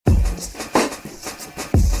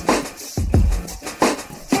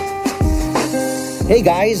Hey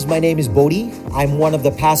guys, my name is Bodie. I'm one of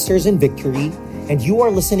the pastors in Victory, and you are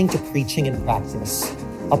listening to Preaching in Practice,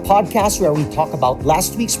 a podcast where we talk about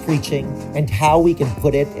last week's preaching and how we can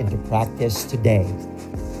put it into practice today.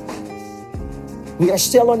 We are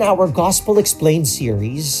still on our Gospel Explained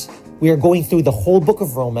series. We are going through the whole book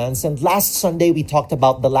of Romans, and last Sunday we talked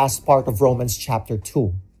about the last part of Romans chapter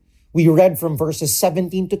 2. We read from verses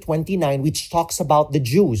 17 to 29, which talks about the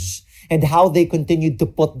Jews and how they continued to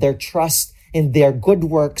put their trust in their good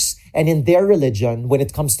works and in their religion when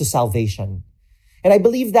it comes to salvation. And I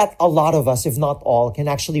believe that a lot of us, if not all, can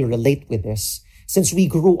actually relate with this, since we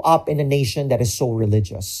grew up in a nation that is so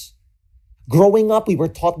religious. Growing up, we were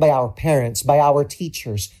taught by our parents, by our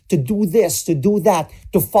teachers, to do this, to do that,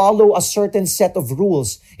 to follow a certain set of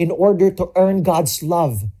rules in order to earn God's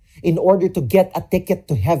love, in order to get a ticket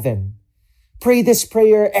to heaven. Pray this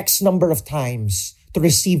prayer X number of times to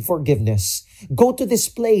receive forgiveness. Go to this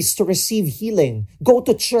place to receive healing. Go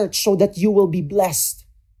to church so that you will be blessed.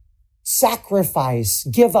 Sacrifice,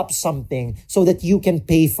 give up something so that you can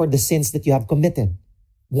pay for the sins that you have committed.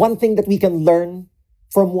 One thing that we can learn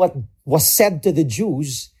from what was said to the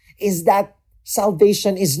Jews is that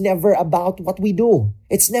salvation is never about what we do.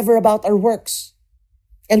 It's never about our works.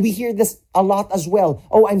 And we hear this a lot as well.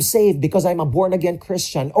 Oh, I'm saved because I'm a born-again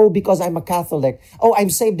Christian. Oh, because I'm a Catholic. Oh,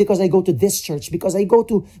 I'm saved because I go to this church, because I go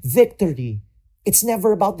to Victory. It's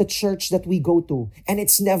never about the church that we go to, and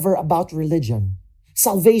it's never about religion.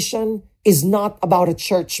 Salvation is not about a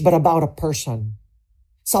church, but about a person.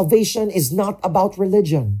 Salvation is not about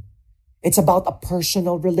religion. It's about a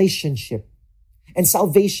personal relationship. And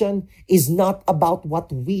salvation is not about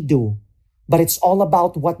what we do, but it's all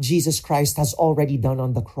about what Jesus Christ has already done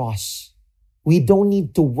on the cross. We don't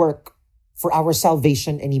need to work for our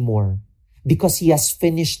salvation anymore because He has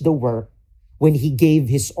finished the work when He gave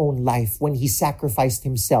His own life, when He sacrificed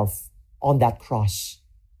Himself on that cross.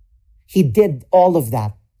 He did all of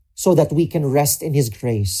that so that we can rest in His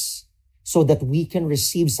grace, so that we can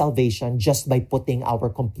receive salvation just by putting our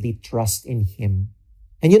complete trust in Him.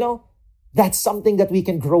 And that's something that we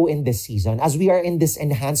can grow in this season. As we are in this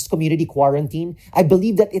enhanced community quarantine, I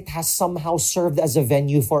believe that it has somehow served as a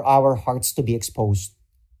venue for our hearts to be exposed.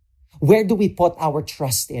 Where do we put our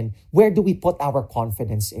trust in? Where do we put our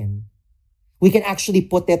confidence in? We can actually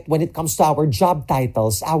put it when it comes to our job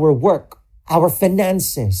titles, our work, our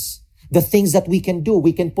finances, the things that we can do.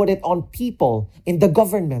 We can put it on people in the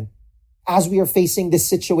government. As we are facing this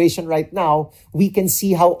situation right now, we can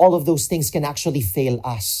see how all of those things can actually fail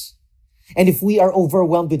us. And if we are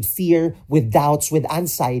overwhelmed with fear, with doubts, with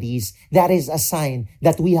anxieties, that is a sign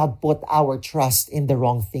that we have put our trust in the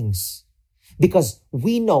wrong things. Because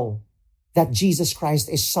we know that Jesus Christ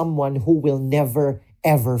is someone who will never,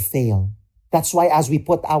 ever fail. That's why as we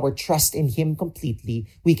put our trust in Him completely,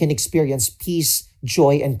 we can experience peace,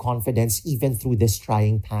 joy, and confidence even through this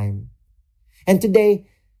trying time. And today,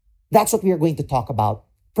 that's what we are going to talk about.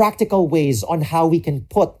 Practical ways on how we can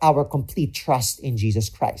put our complete trust in Jesus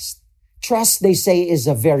Christ. Trust, they say, is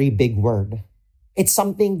a very big word. It's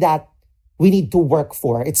something that we need to work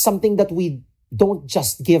for. It's something that we don't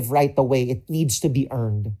just give right away. It needs to be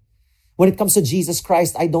earned. When it comes to Jesus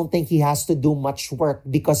Christ, I don't think He has to do much work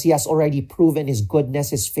because He has already proven His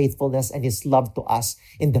goodness, His faithfulness, and His love to us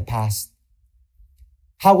in the past.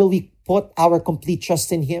 How will we put our complete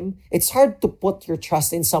trust in Him? It's hard to put your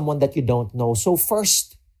trust in someone that you don't know. So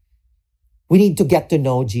first, we need to get to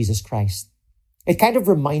know Jesus Christ. It kind of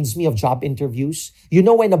reminds me of job interviews.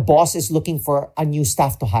 When a boss is looking for a new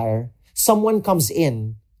staff to hire, someone comes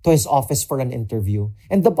in to his office for an interview,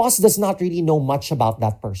 and the boss does not really know much about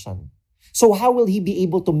that person. So how will he be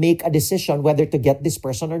able to make a decision whether to get this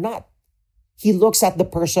person or not? He looks at the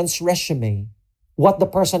person's resume, what the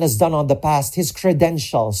person has done on the past, his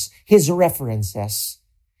credentials, his references.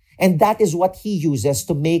 And that is what he uses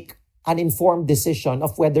to make an informed decision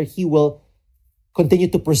of whether he will continue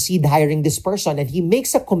to proceed hiring this person. And he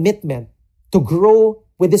makes a commitment to grow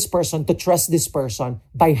with this person, to trust this person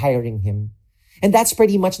by hiring him. And that's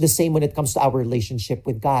pretty much the same when it comes to our relationship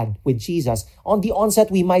with God, with Jesus. On the onset,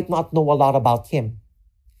 we might not know a lot about Him,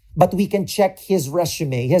 but we can check His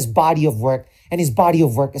resume, His body of work, and His body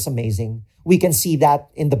of work is amazing. We can see that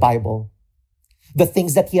in the Bible. The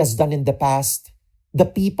things that He has done in the past, the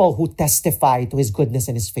people who testify to His goodness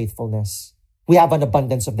and His faithfulness. We have an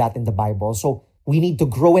abundance of that in the Bible. So we need to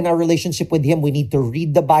grow in our relationship with Him. We need to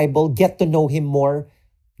read the Bible, get to know Him more,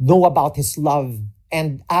 know about His love.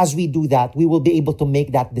 And as we do that, we will be able to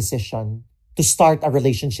make that decision to start a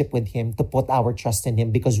relationship with Him, to put our trust in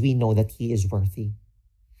Him because we know that He is worthy.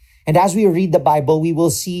 And as we read the Bible, we will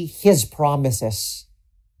see His promises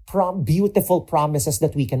beautiful promises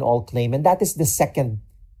that we can all claim. And that is the second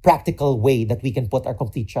practical way that we can put our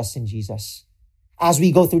complete trust in Jesus. As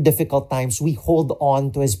we go through difficult times, we hold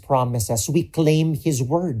on to His promises. We claim His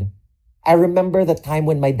word. I remember the time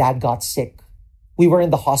when my dad got sick. We were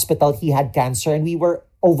in the hospital. He had cancer and we were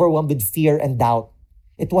overwhelmed with fear and doubt.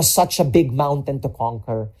 It was such a big mountain to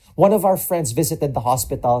conquer. One of our friends visited the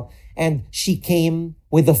hospital and she came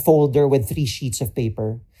with a folder with 3 sheets of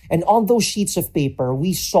paper. And on those sheets of paper,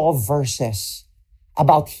 we saw verses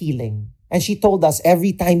about healing. And she told us,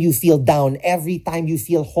 every time you feel down, every time you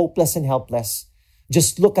feel hopeless and helpless,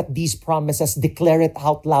 just look at these promises, declare it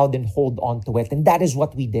out loud and hold on to it. And that is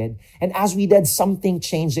what we did. And as we did, something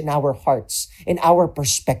changed in our hearts, in our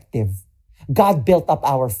perspective. God built up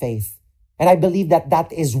our faith. And I believe that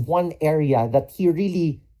that is one area that He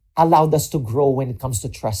really allowed us to grow when it comes to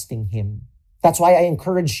trusting Him. That's why I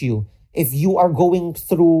encourage you, if you are going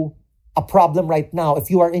through a problem right now, if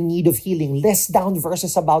you are in need of healing, list down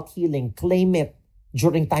verses about healing, claim it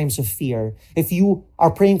during times of fear. If you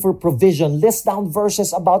are praying for provision, list down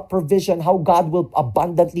verses about provision, how God will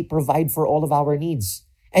abundantly provide for all of our needs.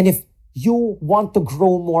 And if you want to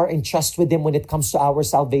grow more in trust with Him when it comes to our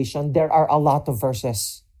salvation, there are a lot of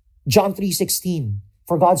verses. John 3:16,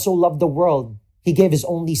 for God so loved the world, He gave His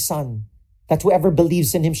only Son, that whoever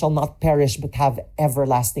believes in Him shall not perish but have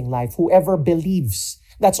everlasting life. Whoever believes,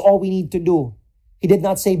 that's all we need to do. He did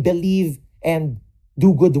not say believe and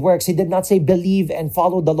do good works. He did not say believe and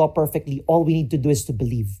follow the law perfectly. All we need to do is to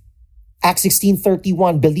believe. Acts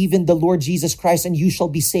 16:31, believe in the Lord Jesus Christ and you shall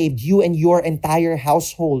be saved, you and your entire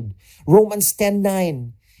household. Romans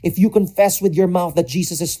 10:9, if you confess with your mouth that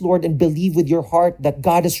Jesus is Lord and believe with your heart that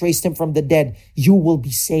God has raised Him from the dead, you will be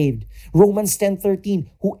saved. Romans 10:13,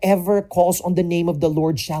 whoever calls on the name of the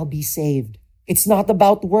Lord shall be saved. It's not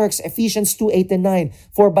about works. Ephesians 2:8 and 9,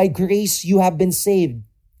 for by grace you have been saved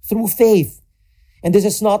through faith. And this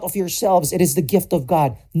is not of yourselves, it is the gift of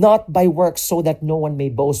God, not by works so that no one may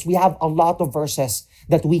boast. We have a lot of verses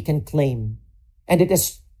that we can claim. And it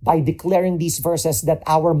is by declaring these verses that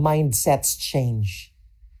our mindsets change,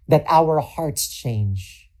 that our hearts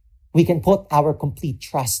change. We can put our complete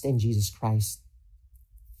trust in Jesus Christ.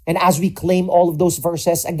 And as we claim all of those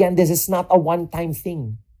verses, again, this is not a one-time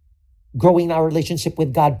thing. Growing our relationship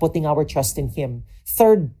with God, putting our trust in Him.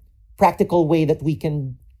 Third practical way that we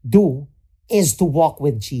can do is to walk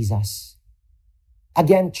with Jesus.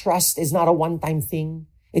 Again, trust is not a one-time thing.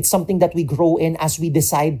 It's something that we grow in as we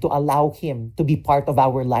decide to allow Him to be part of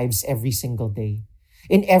our lives every single day.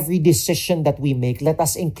 In every decision that we make, let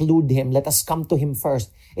us include Him. Let us come to Him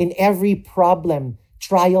first. In every problem,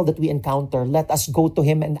 trial that we encounter, let us go to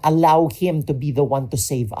Him and allow Him to be the one to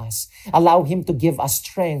save us. Allow Him to give us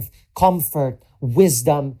strength, comfort,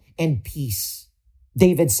 wisdom, and peace.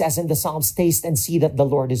 David says in the Psalms, taste and see that the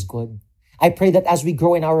Lord is good. I pray that as we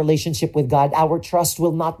grow in our relationship with God, our trust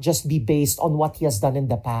will not just be based on what He has done in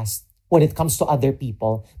the past when it comes to other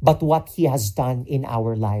people, but what He has done in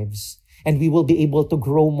our lives. And we will be able to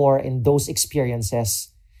grow more in those experiences.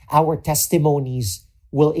 Our testimonies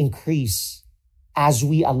will increase as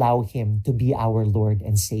we allow Him to be our Lord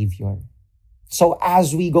and Savior. So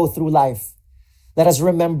as we go through life, let us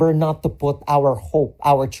remember not to put our hope,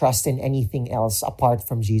 our trust in anything else apart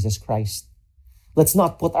from Jesus Christ. Let's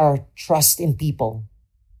not put our trust in people,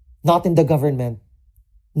 not in the government,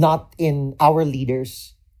 not in our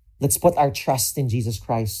leaders. Let's put our trust in Jesus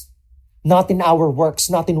Christ. Not in our works,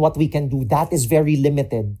 not in what we can do. That is very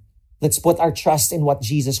limited. Let's put our trust in what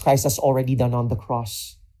Jesus Christ has already done on the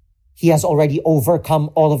cross. He has already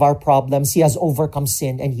overcome all of our problems. He has overcome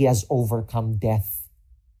sin and He has overcome death.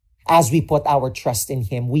 As we put our trust in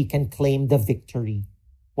Him, we can claim the victory,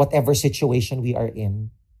 whatever situation we are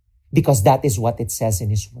in, because that is what it says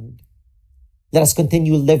in His word. Let us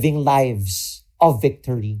continue living lives of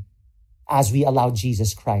victory as we allow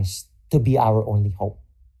Jesus Christ to be our only hope.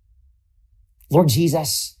 Lord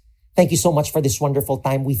Jesus, thank You so much for this wonderful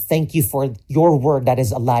time. We thank You for Your word that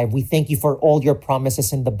is alive. We thank You for all Your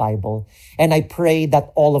promises in the Bible. And I pray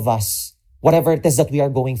that all of us, whatever it is that we are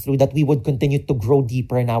going through, that we would continue to grow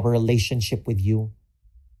deeper in our relationship with You.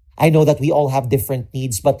 I know that we all have different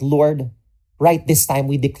needs, but Lord, right this time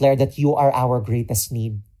we declare that You are our greatest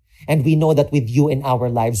need. And we know that with You in our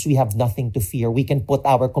lives, we have nothing to fear. We can put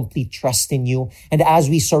our complete trust in You. And as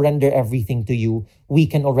we surrender everything to You, we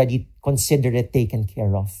can already consider it taken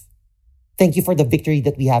care of. Thank You for the victory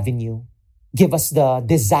that we have in You. Give us the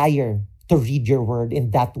desire to read Your word.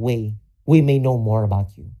 In that way, we may know more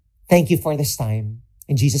about You. Thank You for this time.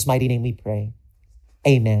 In Jesus' mighty name we pray.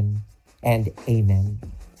 Amen and amen.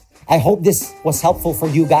 I hope this was helpful for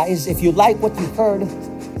you guys. If you like what you heard,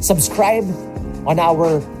 subscribe, on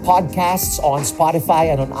our podcasts on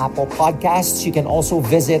Spotify and on Apple Podcasts. You can also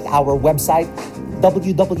visit our website,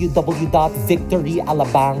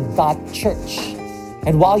 www.victoryalabang.church.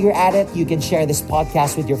 And while you're at it, you can share this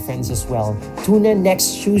podcast with your friends as well. Tune in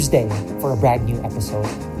next Tuesday for a brand new episode.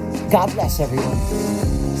 God bless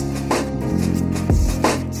everyone.